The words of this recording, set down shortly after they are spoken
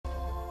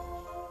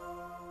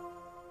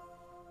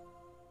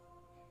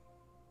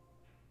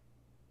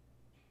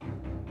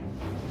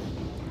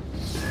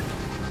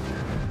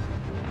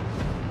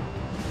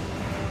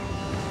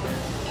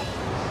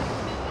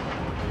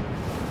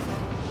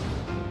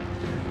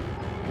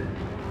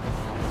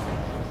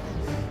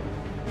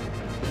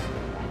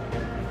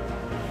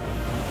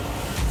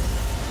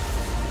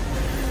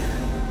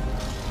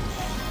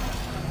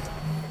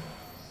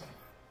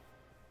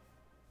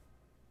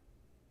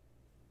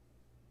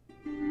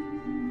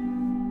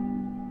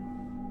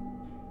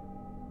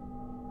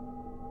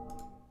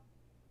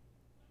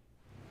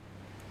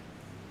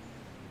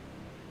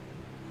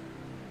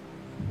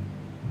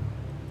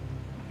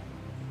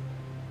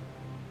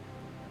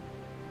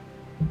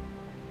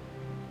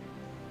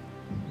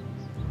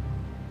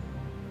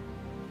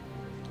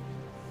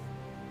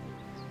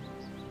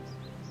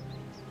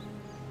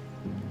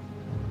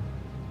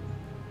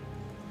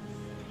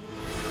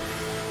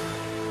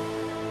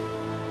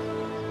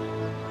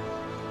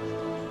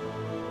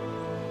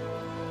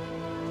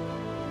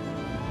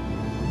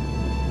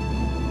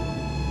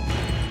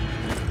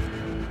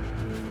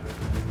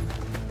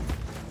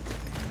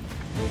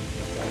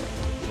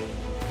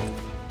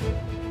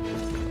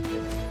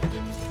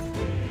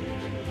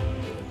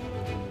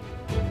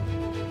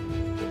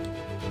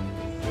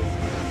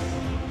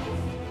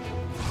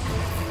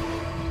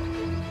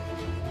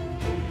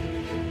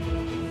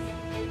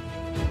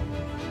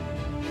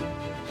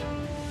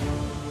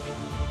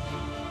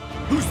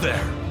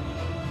there?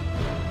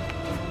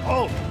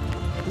 Oh,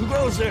 who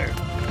goes there?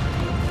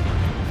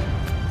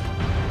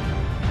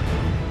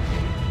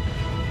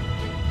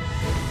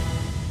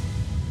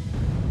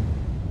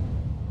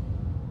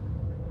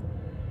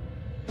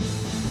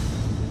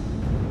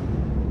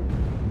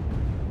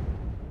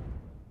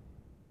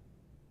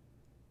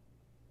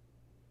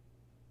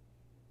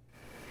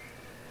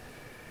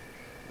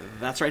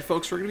 That's right,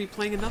 folks, we're going to be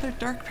playing another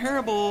Dark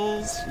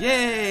Parables.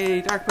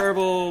 Yay! Dark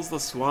Parables, the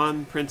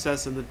Swan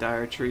Princess and the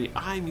Dire Tree.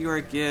 I'm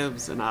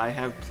YourGibs, and I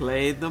have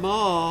played them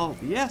all.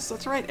 Yes,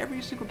 that's right,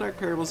 every single Dark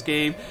Parables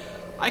game.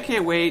 I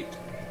can't wait.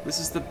 This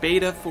is the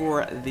beta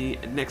for the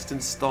next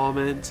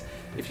installment.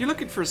 If you're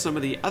looking for some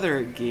of the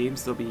other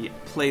games, there'll be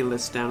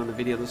playlists down in the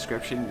video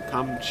description.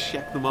 Come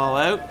check them all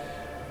out.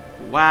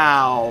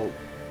 Wow!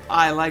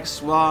 I like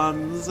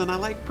swans and I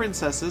like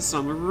princesses, so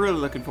I'm really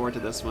looking forward to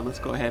this one. Let's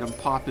go ahead and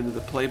pop into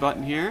the play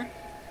button here.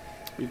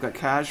 We've got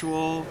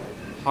casual,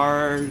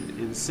 hard,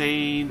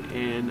 insane,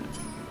 and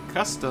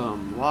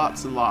custom.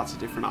 Lots and lots of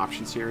different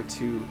options here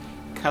to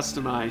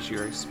customize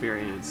your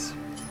experience.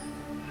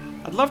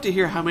 I'd love to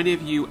hear how many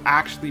of you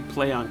actually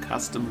play on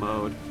custom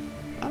mode.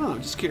 I don't know,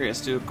 I'm just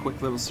curious. Do a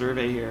quick little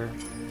survey here.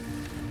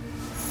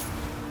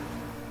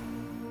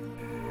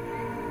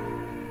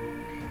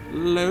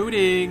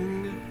 Loading.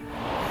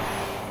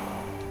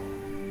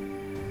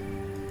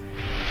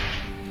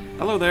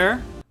 Hello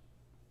there.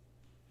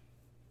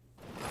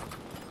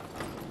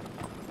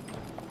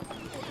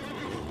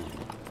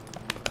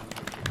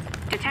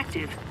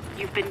 Detective,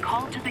 you've been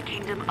called to the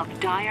kingdom of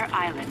Dire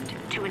Island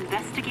to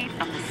investigate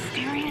a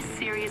mysterious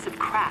series of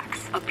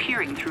cracks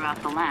appearing throughout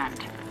the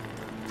land.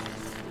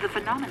 The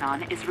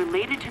phenomenon is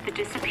related to the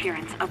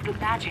disappearance of the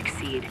magic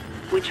seed,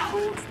 which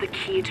holds the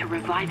key to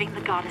reviving the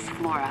goddess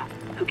Flora,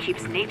 who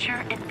keeps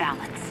nature in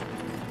balance.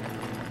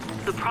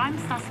 The prime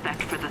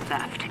suspect for the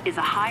theft is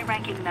a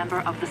high-ranking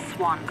member of the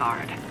Swan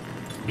Guard.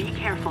 Be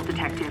careful,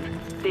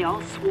 Detective. They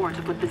all swore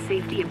to put the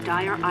safety of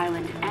Dire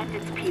Island and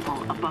its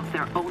people above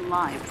their own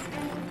lives.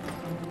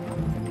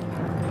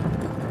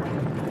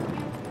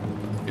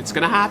 It's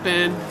gonna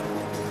happen.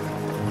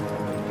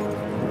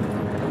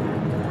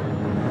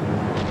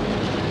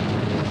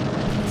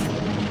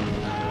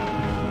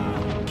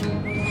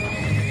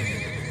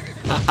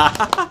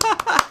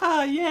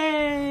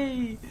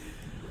 Yay!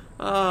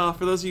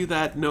 For those of you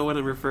that know what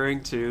I'm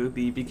referring to,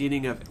 the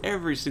beginning of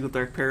every single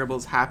Dark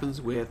Parables happens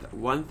with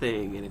one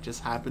thing, and it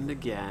just happened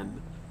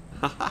again.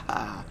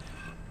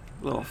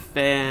 Little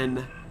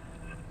fan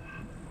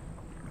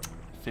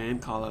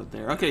call out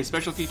there. Okay,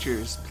 special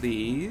features,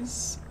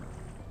 please.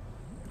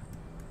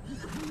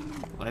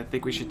 I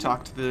think we should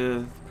talk to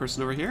the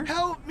person over here.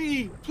 Help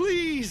me,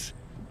 please!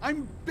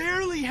 I'm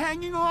barely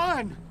hanging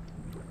on!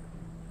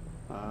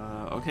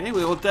 Okay,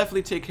 we will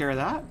definitely take care of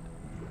that.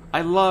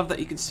 I love that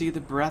you can see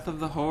the breath of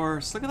the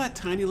horse. Look at that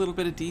tiny little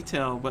bit of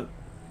detail, but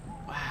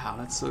wow,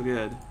 that's so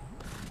good.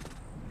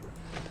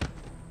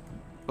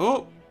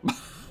 Oh!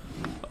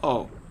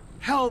 Oh.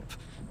 Help!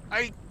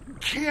 I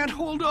can't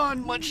hold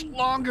on much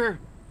longer.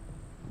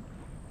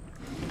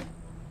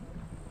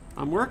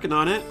 I'm working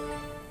on it.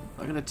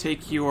 I'm gonna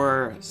take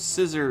your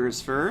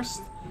scissors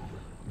first.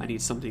 I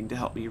need something to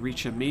help me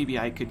reach him. Maybe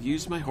I could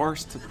use my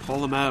horse to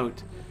pull him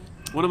out.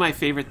 One of my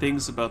favorite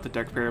things about the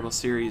Dark Parable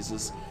series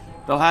is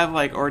they'll have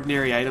like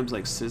ordinary items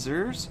like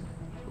scissors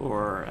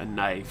or a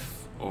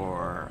knife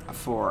or a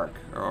fork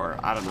or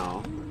I don't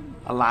know,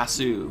 a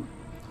lasso.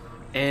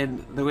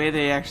 And the way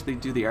they actually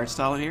do the art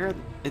style here,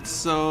 it's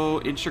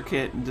so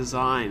intricate in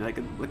design. Like,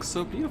 it looks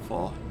so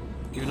beautiful,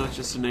 even though it's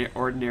just an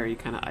ordinary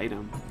kind of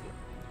item.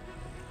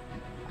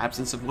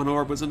 Absence of one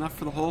orb was enough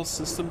for the whole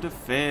system to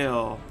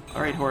fail.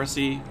 Alright,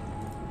 horsey.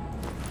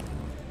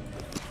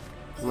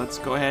 Let's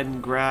go ahead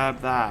and grab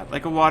that.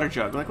 Like a water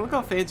jug. Like, look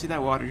how fancy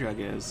that water jug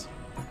is.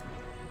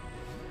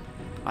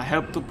 I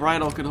hope the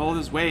bridle can hold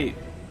his weight.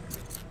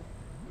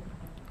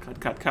 Cut,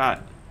 cut,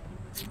 cut.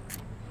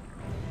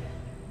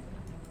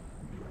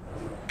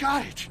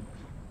 Got it!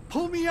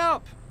 Pull me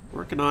up!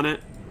 Working on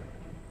it.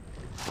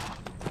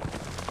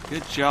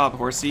 Good job,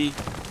 horsey.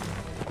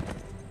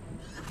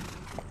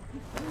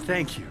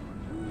 Thank you.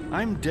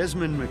 I'm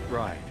Desmond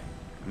McBride,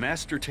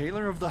 Master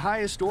Tailor of the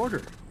highest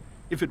order.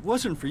 If it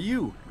wasn't for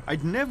you,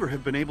 I'd never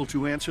have been able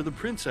to answer the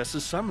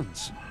princess's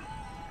summons.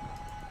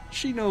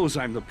 She knows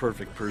I'm the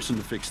perfect person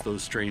to fix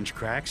those strange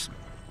cracks,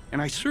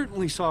 and I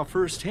certainly saw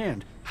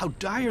firsthand how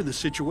dire the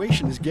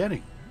situation is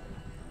getting.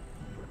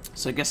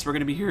 So I guess we're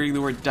going to be hearing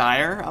the word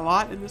dire a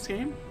lot in this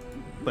game?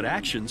 But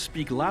actions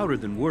speak louder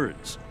than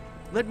words.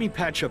 Let me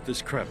patch up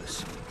this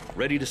crevice.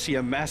 Ready to see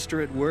a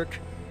master at work?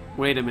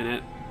 Wait a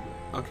minute.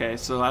 Okay,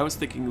 so I was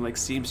thinking like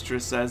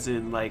seamstress as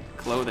in like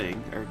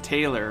clothing, or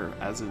tailor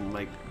as in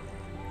like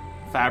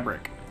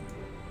fabric.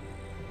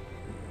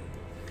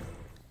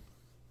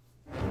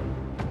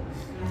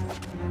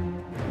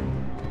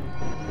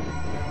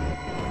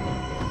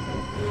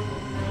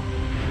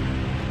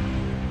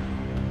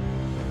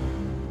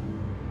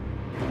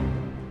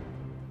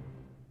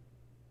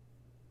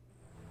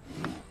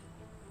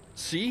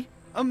 See?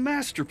 A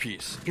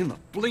masterpiece in the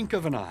blink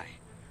of an eye.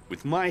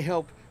 With my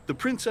help, The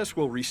princess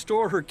will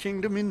restore her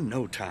kingdom in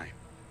no time.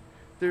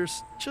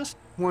 There's just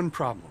one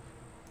problem.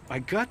 I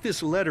got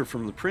this letter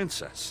from the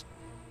princess,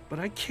 but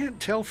I can't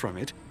tell from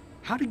it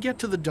how to get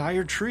to the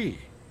dire tree.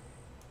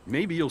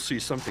 Maybe you'll see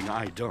something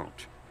I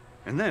don't,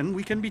 and then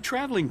we can be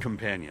traveling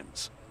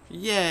companions.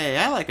 Yay,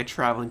 I like a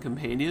traveling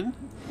companion.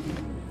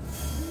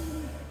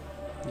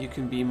 You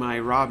can be my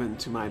Robin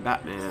to my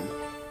Batman.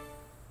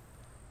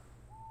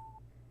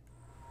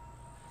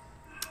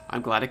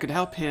 I'm glad I could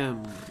help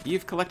him.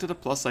 You've collected a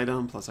plus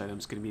item. Plus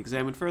items can be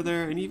examined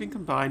further and even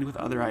combined with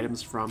other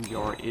items from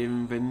your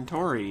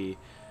inventory.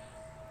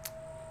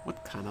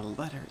 What kind of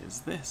letter is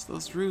this?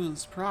 Those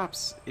runes,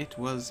 perhaps it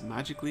was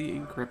magically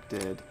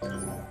encrypted.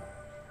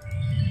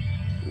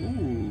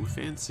 Ooh,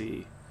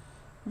 fancy.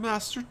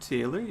 Master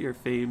Taylor, your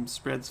fame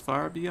spreads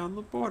far beyond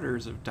the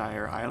borders of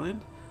Dire Island.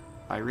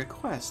 I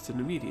request an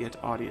immediate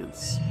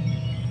audience.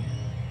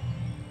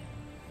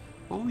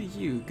 Only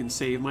you can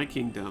save my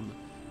kingdom.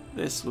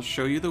 This will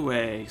show you the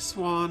way,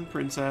 Swan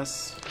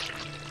Princess.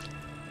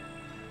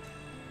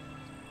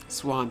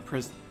 Swan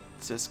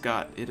Princess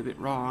got it a bit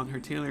wrong. Her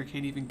tailor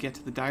can't even get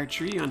to the dire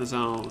tree on his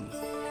own.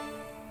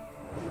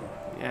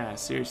 Yeah,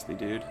 seriously,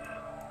 dude.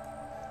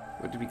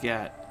 What did we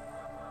get?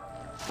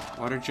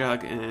 Water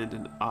jug and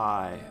an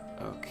eye.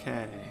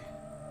 Okay.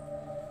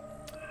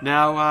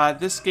 Now,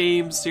 this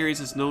game series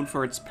is known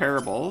for its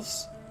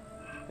parables.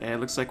 And it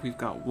looks like we've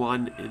got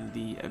one in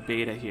the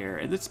beta here.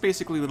 And it's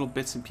basically little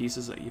bits and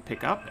pieces that you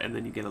pick up, and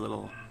then you get a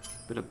little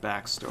bit of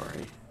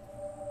backstory.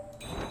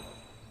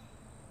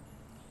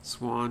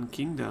 Swan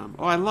Kingdom.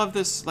 Oh, I love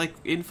this, like,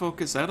 in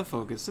focus, out of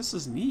focus. This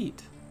is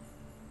neat.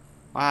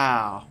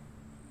 Wow.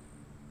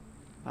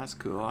 That's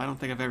cool. I don't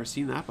think I've ever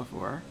seen that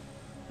before.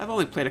 I've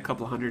only played a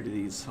couple hundred of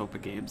these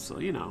Hopa games, so,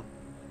 you know.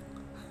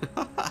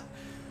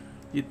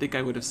 You'd think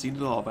I would have seen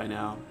it all by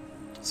now.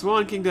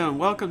 Swan Kingdom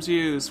welcomes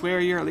you. Swear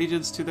your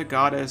allegiance to the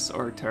goddess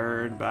or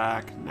turn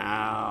back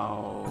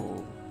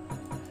now.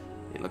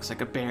 It looks like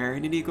a bear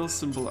and an eagle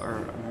symbol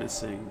are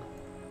missing.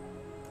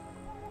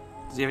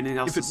 Does he have anything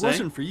else to say? If it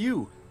wasn't for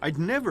you, I'd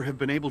never have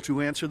been able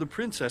to answer the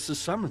princess's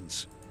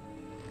summons.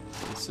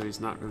 So he's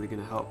not really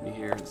going to help me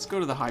here. Let's go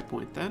to the high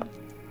point then.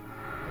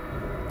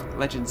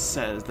 Legend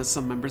says that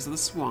some members of the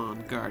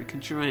Swan Guard can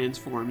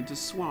transform into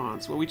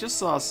swans. Well, we just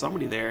saw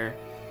somebody there,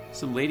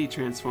 some lady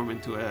transform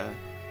into a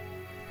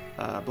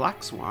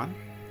black swan.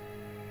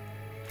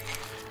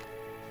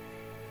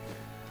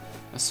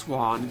 A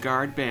Swan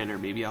Guard banner.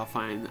 Maybe I'll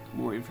find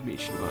more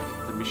information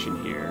about the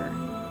mission here.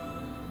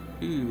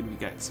 Ooh, and we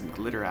got some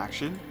glitter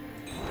action.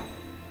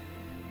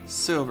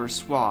 Silver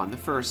Swan, the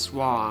first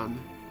Swan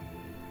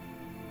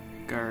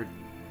Guard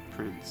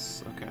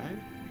Prince. Okay.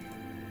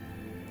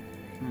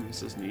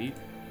 This is neat.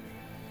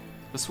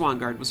 The Swan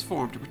Guard was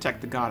formed to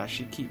protect the goddess.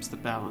 She keeps the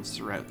balance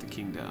throughout the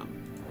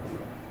kingdom.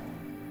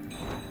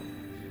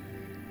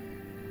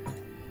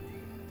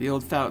 The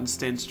old fountain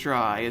stands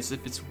dry as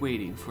if it's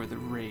waiting for the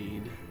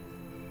rain.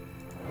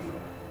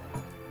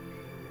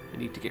 I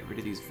need to get rid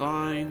of these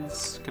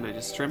vines. Can I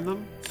just trim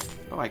them?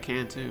 Oh, I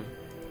can too.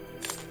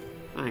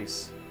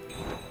 Nice.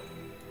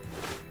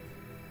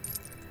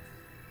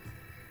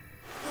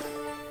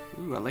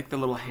 Ooh, I like the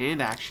little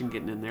hand action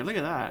getting in there. Look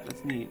at that.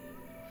 That's neat.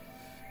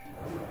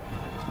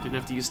 Didn't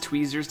have to use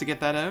tweezers to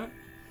get that out.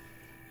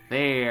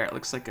 There, it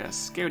looks like a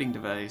scouting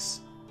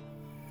device.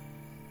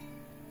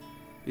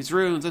 These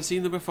runes, I've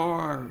seen them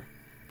before.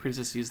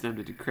 Princess used them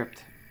to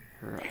decrypt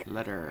her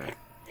letter.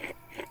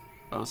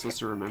 Oh, I'm supposed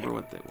to remember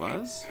what it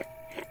was?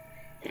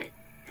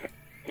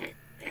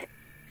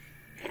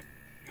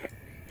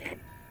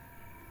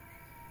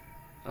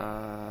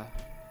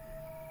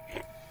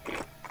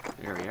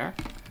 There we are.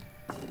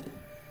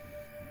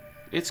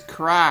 It's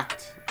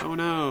cracked. Oh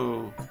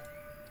no.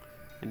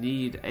 I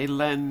need a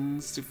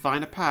lens to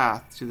find a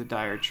path to the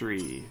dire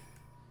tree.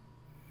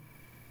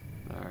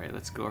 Alright,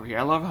 let's go over here.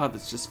 I love how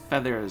there's just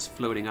feathers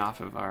floating off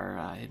of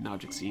our hidden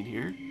object scene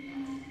here.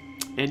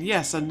 And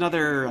yes,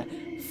 another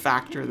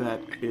factor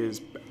that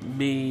is a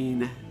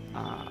main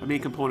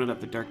component of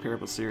the Dark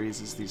Parable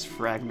series is these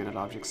fragmented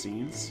object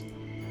scenes.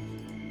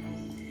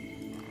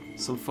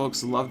 Some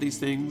folks love these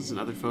things, and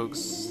other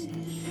folks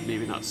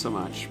maybe not so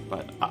much.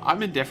 But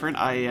I'm indifferent.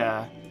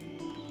 I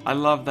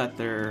love that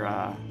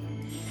they're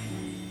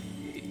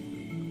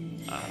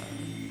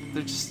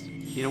just,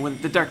 you know,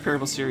 when the Dark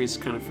Parable series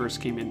kind of first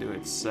came into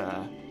its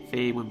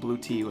fame, when Blue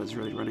Tea was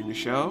really running the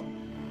show,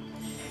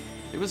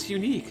 it was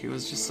unique. It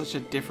was just such a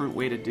different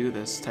way to do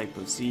this type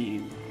of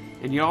scene.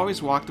 And you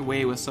always walked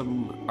away with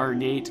some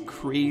ornate,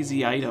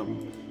 crazy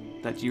item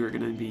that you were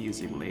going to be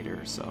using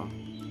later, so.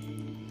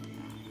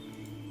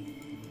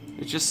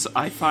 It's just,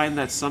 I find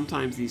that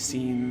sometimes these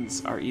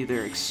scenes are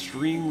either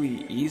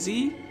extremely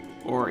easy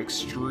or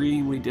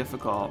extremely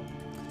difficult.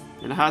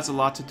 And it has a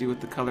lot to do with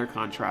the color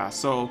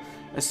contrast. So,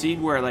 a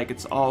scene where, like,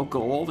 it's all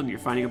gold and you're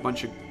finding a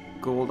bunch of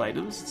gold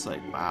items, it's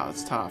like, wow,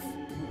 it's tough.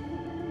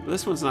 But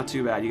this one's not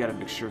too bad. You got a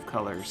mixture of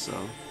colors, so.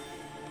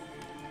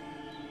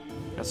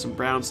 Got some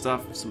brown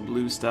stuff, some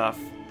blue stuff.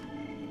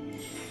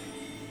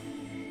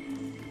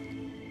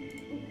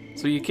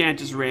 So you can't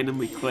just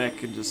randomly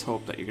click and just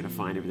hope that you're going to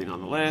find everything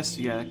on the list.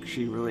 You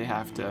actually really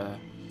have to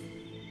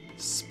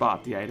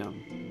spot the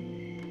item.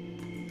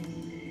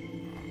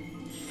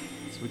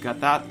 So we got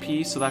that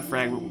piece, so that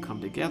fragment will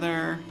come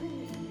together.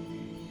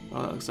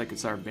 Oh, it looks like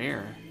it's our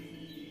bear.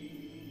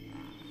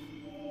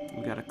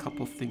 We got a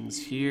couple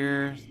things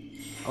here.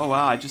 Oh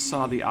wow, I just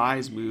saw the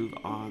eyes move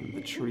on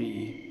the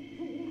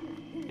tree.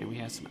 And we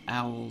have some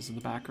owls in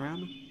the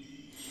background.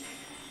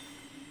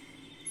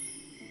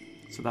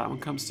 So that one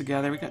comes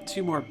together. We got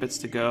 2 more bits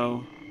to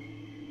go.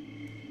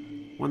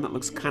 One that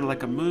looks kind of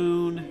like a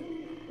moon.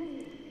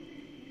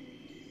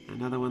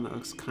 Another one that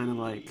looks kind of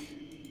like...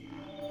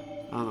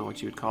 I don't know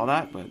what you would call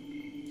that, but...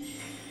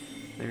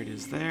 there it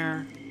is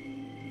there.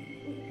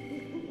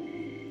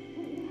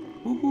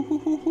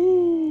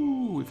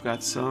 Woo-hoo-hoo-hoo-hoo! We've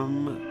got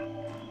some...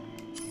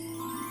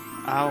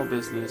 owl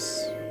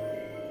business.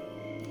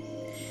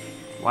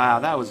 Wow,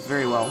 that was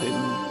very well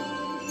hidden.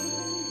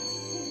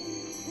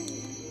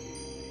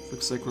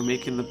 Looks like we're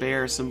making the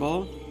bear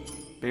symbol.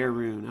 Bear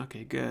rune.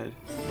 Okay, good.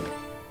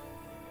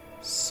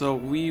 So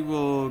we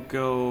will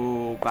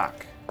go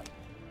back.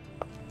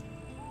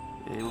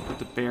 And we'll put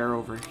the bear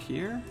over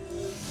here.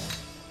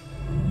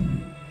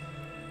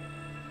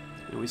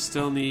 And we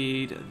still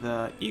need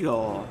the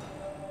eagle.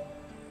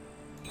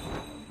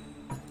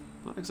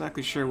 Not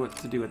exactly sure what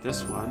to do with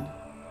this one.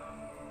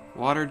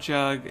 Water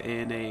jug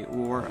and a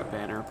war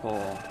banner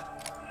pole.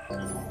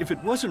 If it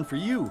wasn't for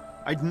you,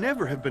 I'd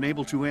never have been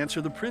able to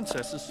answer the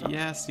princess's...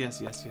 Yes.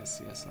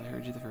 I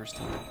heard you the first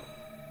time.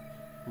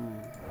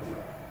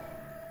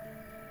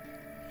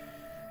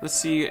 Let's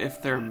see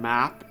if their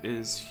map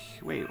is...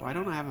 Wait, why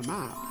don't I have a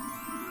map?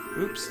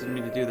 Oops, didn't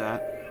mean to do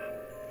that.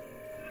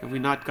 Have we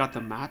not got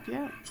the map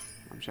yet?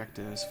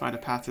 Objectives. Find a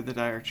path to the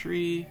dire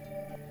tree.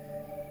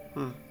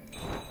 Huh.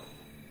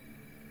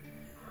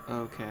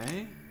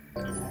 Okay.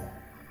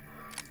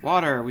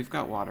 Water. We've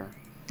got water.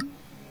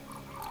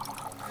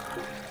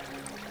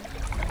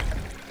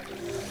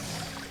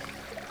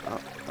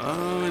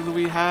 Oh, and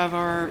we have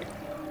our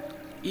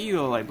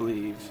eagle, I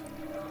believe.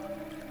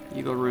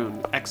 Eagle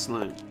rune.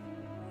 Excellent.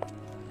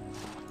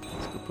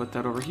 Let's go put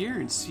that over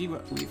here and see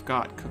what we've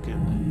got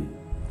cooking.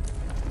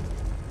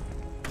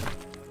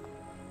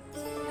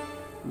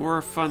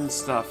 More fun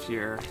stuff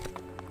here.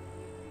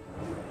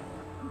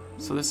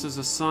 So this is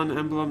a sun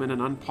emblem and an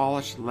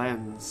unpolished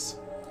lens.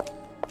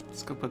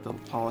 Let's go put the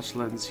polished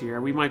lens here.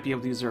 We might be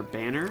able to use our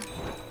banner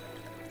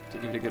to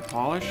give it a good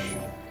polish.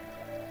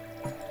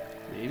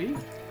 Maybe?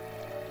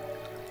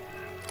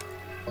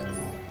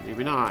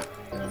 Maybe not.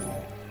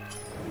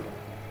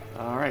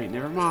 Alright,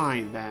 never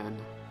mind then.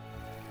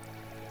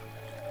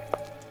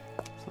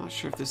 I'm not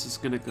sure if this is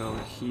gonna go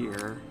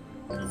here.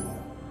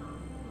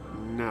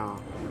 No.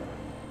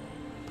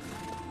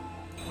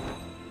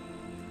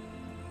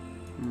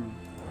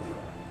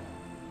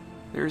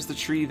 There's the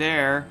tree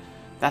there.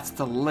 That's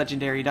the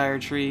legendary dire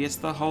tree. It's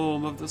the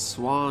home of the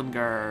Swan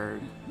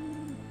Guard.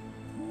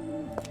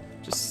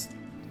 Just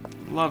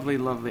lovely,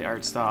 lovely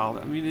art style.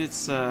 I mean,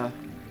 it's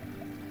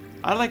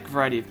I like a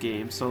variety of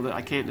games, so that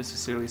I can't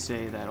necessarily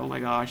say that, oh my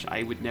gosh,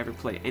 I would never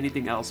play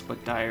anything else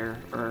but Dire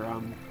or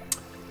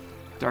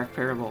Dark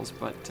Parables,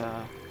 but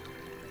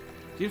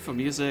beautiful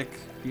music,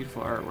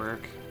 beautiful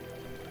artwork.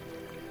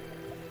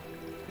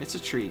 It's a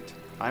treat.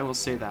 I will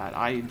say that.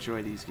 I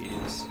enjoy these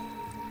games.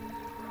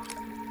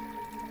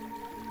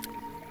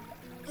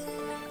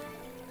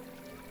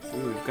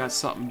 Ooh, we've got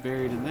something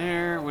buried in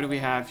there. What do we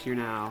have here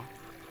now?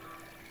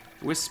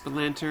 Wisp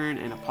lantern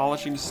and a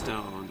polishing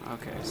stone.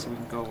 Okay, so we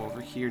can go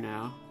over here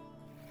now.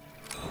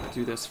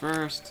 Do this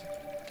first.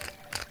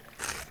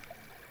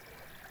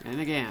 And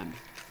again.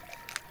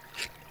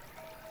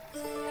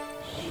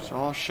 It's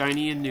all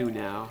shiny and new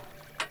now.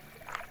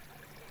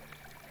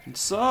 And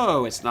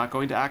so, it's not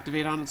going to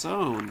activate on its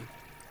own.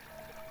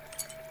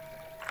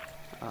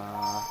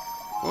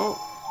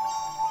 Oh.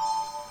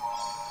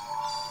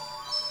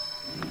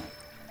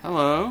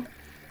 Hello.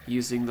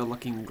 Using the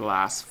looking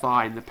glass,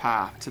 find the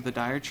path to the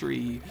dire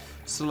tree.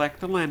 Select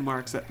the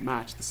landmarks that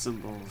match the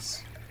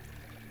symbols.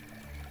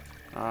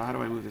 How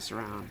do I move this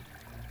around?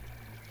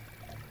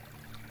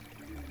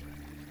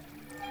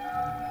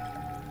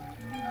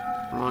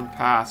 Wrong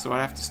path, so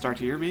I have to start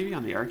here maybe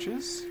on the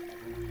arches?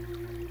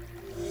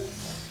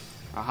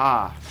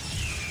 Aha.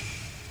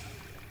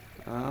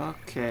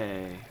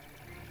 Okay.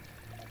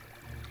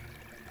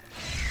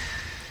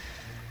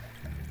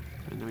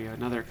 And then we have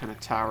another kind of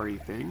towery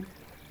thing.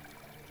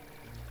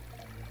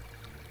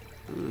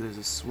 Ooh, there's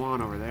a swan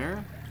over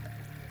there.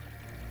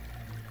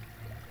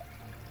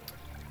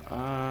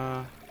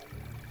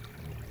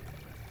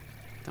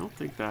 Don't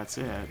think that's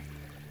it.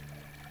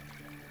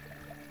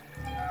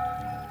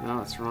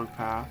 No, it's the wrong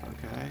path.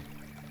 Okay.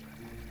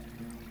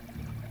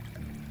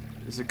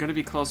 Is it going to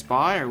be close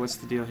by, or what's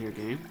the deal here,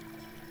 game?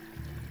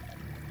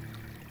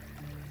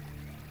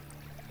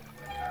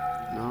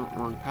 No,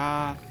 wrong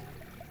path.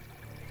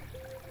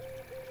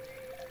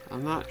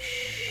 I'm not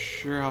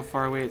sure how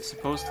far away it's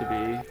supposed to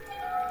be.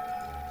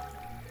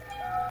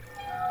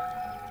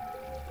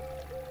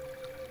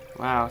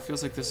 Wow, it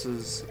feels like this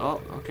is...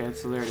 Oh, okay,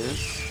 so there it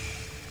is.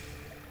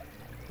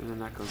 And then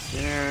that goes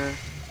there.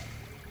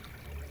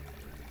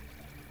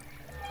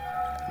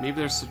 Maybe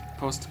they're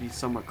supposed to be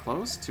somewhat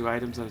close, 2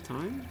 items at a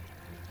time?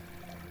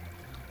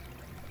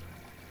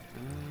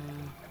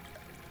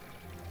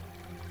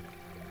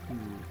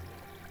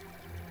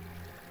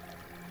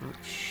 Not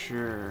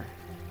sure.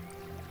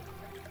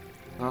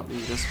 Well,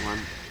 maybe this one.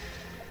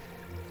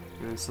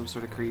 And some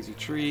sort of crazy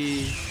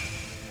tree.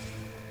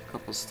 A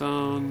couple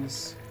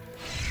stones.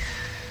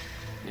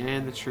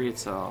 And the tree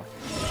itself.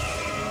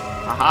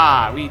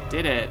 Aha! We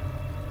did it!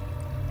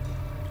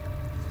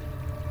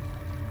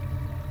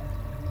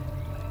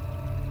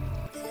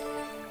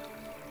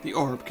 The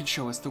orb can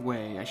show us the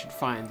way. I should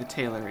find the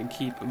tailor and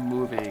keep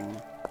moving.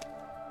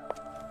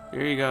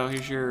 Here you go.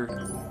 Here's your...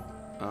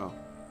 Oh.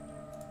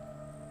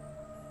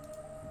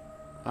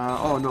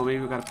 Oh no,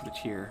 maybe we gotta put it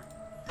here.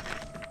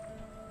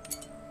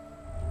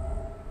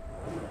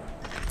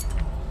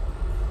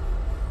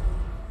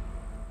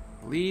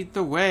 Lead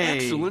the way.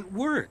 Excellent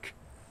work.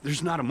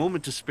 There's not a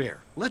moment to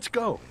spare. Let's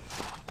go.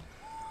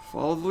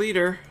 Follow the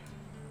leader.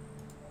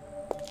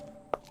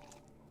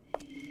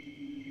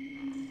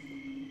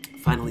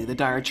 Finally, the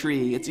dire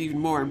tree. It's even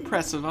more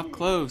impressive up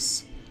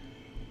close.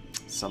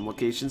 Some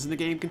locations in the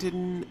game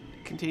contain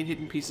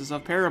hidden pieces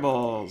of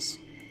parables.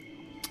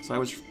 So I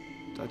was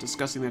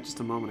discussing that just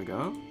a moment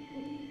ago.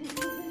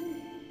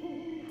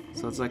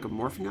 So it's like a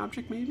morphing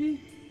object,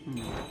 maybe?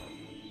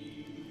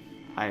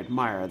 I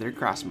admire their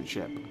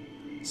craftsmanship.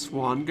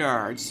 Swan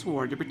guards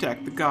sworn to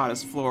protect the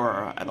goddess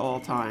Flora at all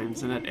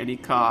times and at any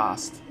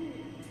cost.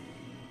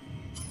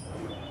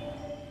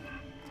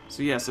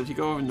 So yeah, so if you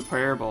go into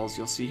parables,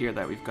 you'll see here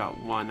that we've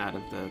got 1 out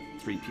of the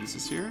 3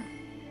 pieces here.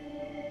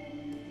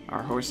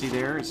 Our horsey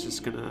there is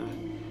just gonna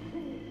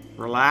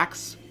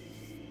relax,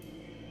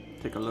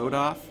 take a load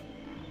off.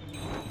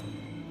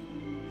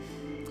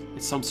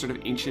 It's some sort of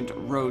ancient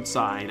road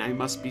sign. I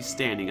must be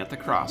standing at the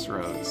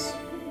crossroads.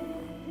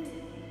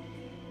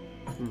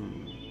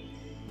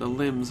 The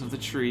limbs of the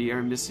tree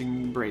are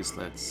missing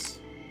bracelets.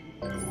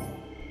 Okay,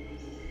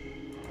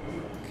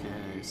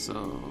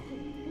 so...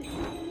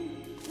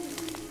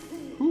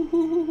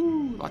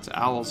 Lots of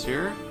owls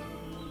here.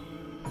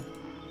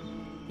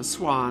 The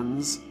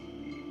swans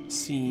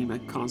seem a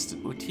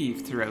constant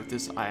motif throughout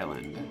this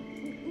island.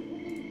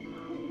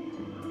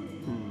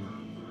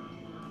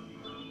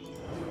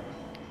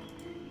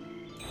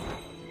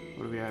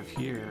 What do we have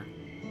here?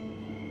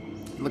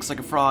 It looks like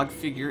a frog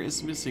figure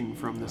is missing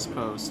from this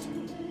post.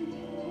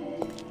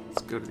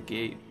 Let's go to the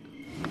gate.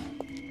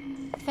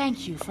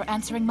 Thank you for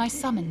answering my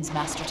summons,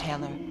 Master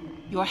Tailor.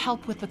 Your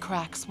help with the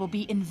cracks will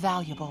be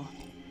invaluable.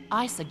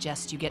 I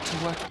suggest you get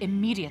to work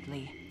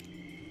immediately.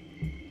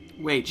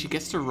 Wait, she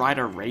gets to ride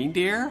a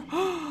reindeer?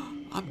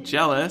 I'm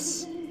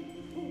jealous.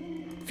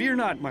 Fear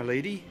not, my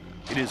lady.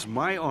 It is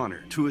my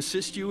honor to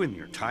assist you in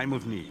your time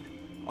of need.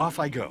 Off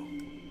I go.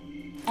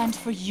 And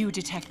for you,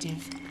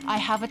 Detective, I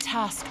have a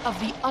task of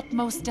the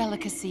utmost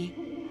delicacy.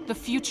 The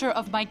future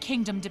of my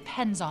kingdom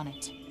depends on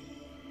it.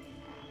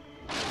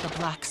 The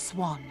Black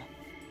Swan,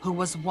 who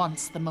was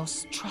once the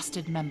most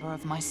trusted member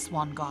of my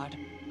Swan Guard,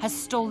 has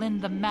stolen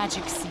the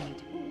magic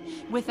seed.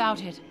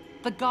 Without it,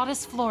 the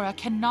goddess Flora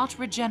cannot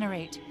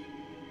regenerate.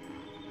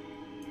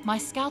 My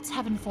scouts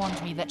have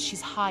informed me that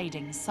she's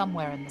hiding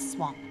somewhere in the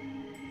swamp.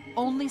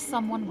 Only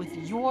someone with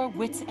your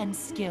wits and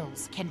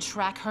skills can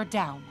track her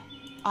down.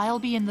 I'll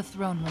be in the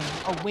throne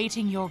room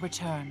awaiting your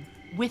return,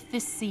 with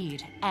this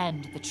seed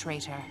and the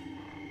traitor.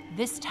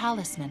 This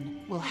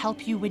talisman will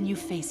help you when you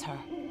face her.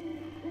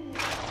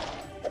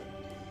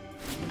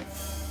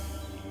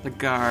 The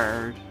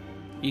guard.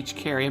 Each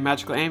carry a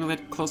magical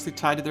amulet closely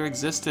tied to their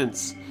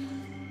existence.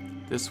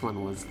 This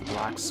one was the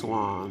Black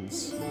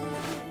Swans.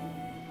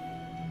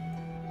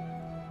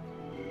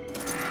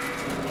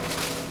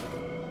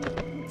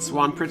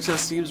 Swan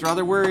Princess seems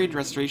rather worried.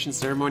 Restoration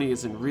ceremony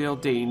is in real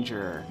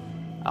danger.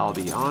 I'll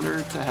be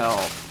honored to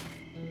help.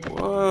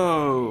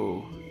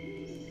 Whoa.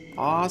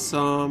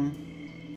 Awesome.